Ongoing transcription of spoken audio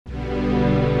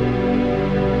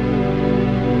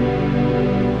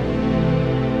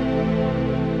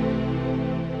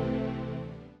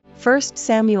1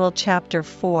 Samuel chapter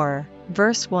 4,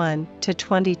 verse 1 to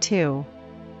 22.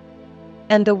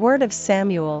 And the word of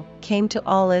Samuel came to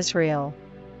all Israel.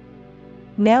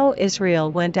 Now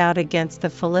Israel went out against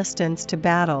the Philistines to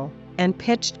battle, and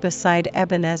pitched beside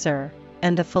Ebenezer,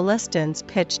 and the Philistines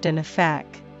pitched in Aphek.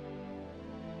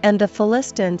 And the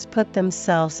Philistines put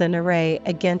themselves in array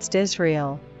against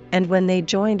Israel, and when they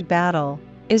joined battle,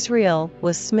 Israel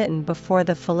was smitten before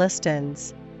the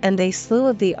Philistines, and they slew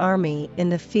of the army in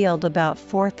the field about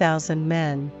 4,000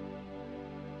 men.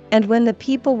 And when the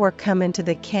people were come into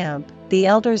the camp, the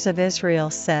elders of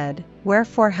Israel said,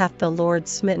 Wherefore hath the Lord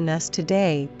smitten us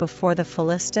today before the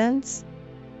Philistines?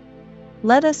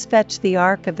 Let us fetch the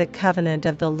ark of the covenant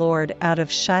of the Lord out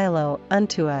of Shiloh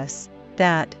unto us,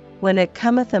 that, when it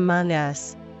cometh among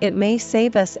us, it may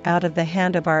save us out of the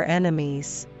hand of our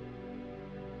enemies.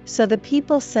 So the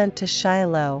people sent to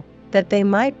Shiloh, that they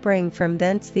might bring from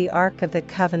thence the ark of the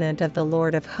covenant of the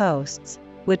Lord of hosts,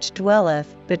 which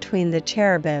dwelleth between the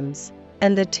cherubims.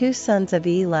 And the 2 sons of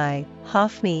Eli,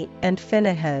 Hophni and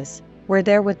Phinehas, were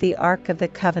there with the ark of the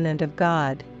covenant of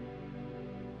God.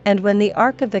 And when the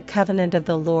ark of the covenant of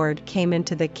the Lord came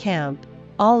into the camp,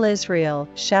 all Israel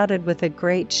shouted with a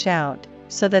great shout,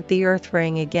 so that the earth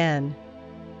rang again.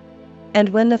 And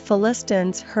when the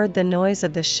Philistines heard the noise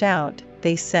of the shout,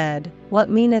 they said,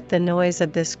 What meaneth the noise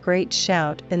of this great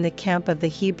shout in the camp of the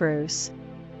Hebrews?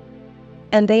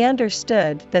 And they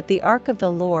understood that the ark of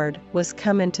the Lord was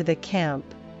come into the camp.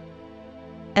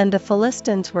 And the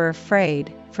Philistines were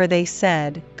afraid, for they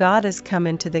said, God is come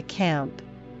into the camp.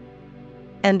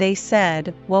 And they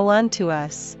said, Woe unto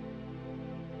us!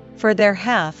 For there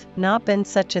hath not been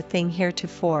such a thing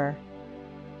heretofore.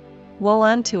 Woe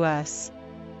unto us!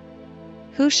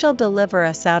 Who shall deliver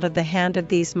us out of the hand of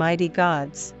these mighty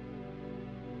gods?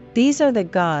 These are the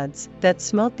gods that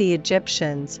smote the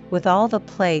Egyptians with all the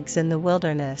plagues in the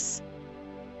wilderness.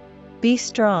 Be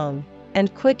strong,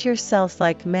 and quit yourselves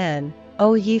like men,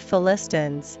 O ye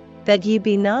Philistines, that ye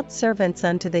be not servants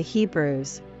unto the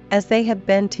Hebrews, as they have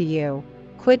been to you.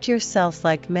 Quit yourselves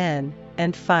like men,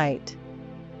 and fight.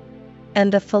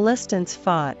 And the Philistines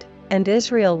fought, and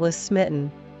Israel was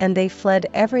smitten, and they fled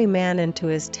every man into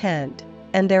his tent,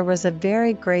 and there was a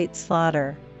very great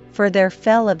slaughter. For there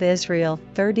fell of Israel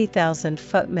 30,000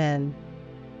 footmen.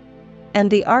 And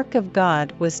the ark of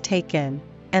God was taken,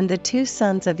 and the 2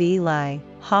 sons of Eli,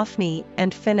 Hophni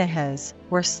and Phinehas,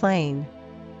 were slain.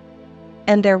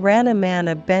 And there ran a man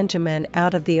of Benjamin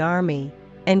out of the army,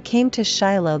 and came to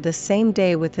Shiloh the same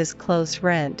day with his clothes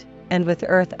rent, and with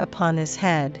earth upon his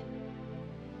head.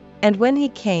 And when he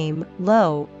came,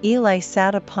 lo, Eli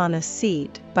sat upon a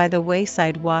seat by the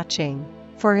wayside watching,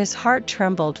 for his heart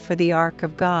trembled for the ark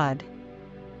of God.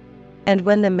 And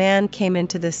when the man came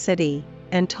into the city,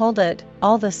 and told it,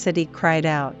 all the city cried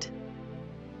out.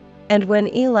 And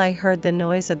when Eli heard the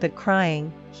noise of the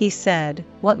crying, he said,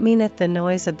 What meaneth the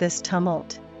noise of this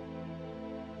tumult?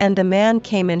 And the man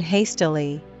came in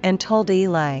hastily, and told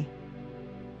Eli.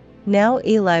 Now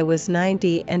Eli was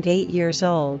 98 years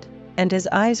old, and his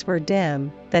eyes were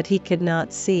dim, that he could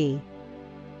not see.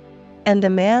 And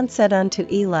the man said unto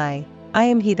Eli, I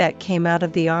am he that came out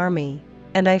of the army,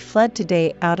 and I fled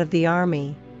today out of the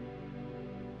army.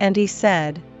 And he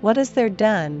said, What is there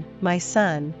done, my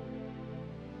son?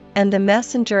 And the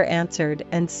messenger answered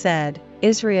and said,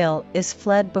 Israel is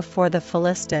fled before the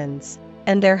Philistines,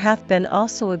 and there hath been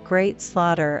also a great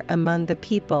slaughter among the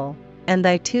people, and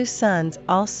thy 2 sons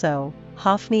also,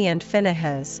 Hophni and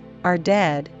Phinehas, are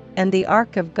dead, and the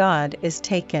ark of God is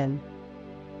taken.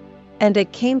 And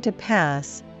it came to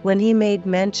pass, when he made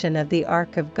mention of the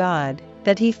ark of God,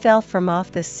 that he fell from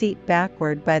off the seat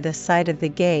backward by the side of the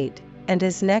gate, and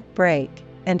his neck brake,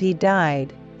 and he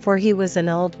died, for he was an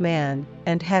old man,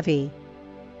 and heavy.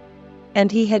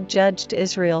 And he had judged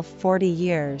Israel 40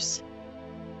 years.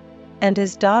 And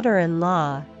his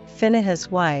daughter-in-law,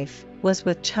 Phinehas' wife, was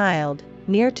with child,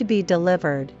 near to be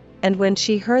delivered, and when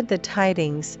she heard the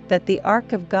tidings that the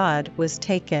ark of God was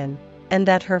taken, and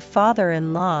that her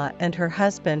father-in-law and her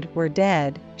husband were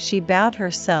dead, she bowed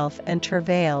herself and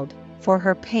travailed, for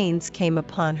her pains came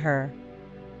upon her.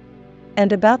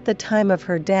 And about the time of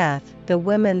her death, the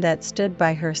women that stood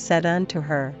by her said unto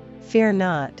her, Fear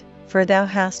not, for thou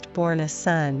hast borne a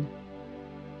son.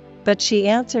 But she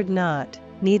answered not,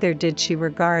 neither did she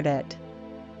regard it.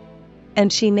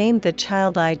 And she named the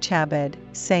child Ichabod,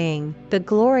 saying, The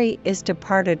glory is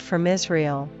departed from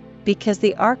Israel, because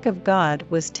the ark of God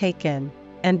was taken,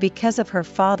 and because of her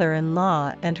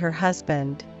father-in-law and her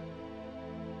husband.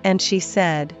 And she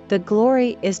said, The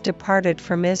glory is departed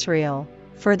from Israel,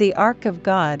 for the ark of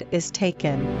God is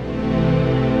taken.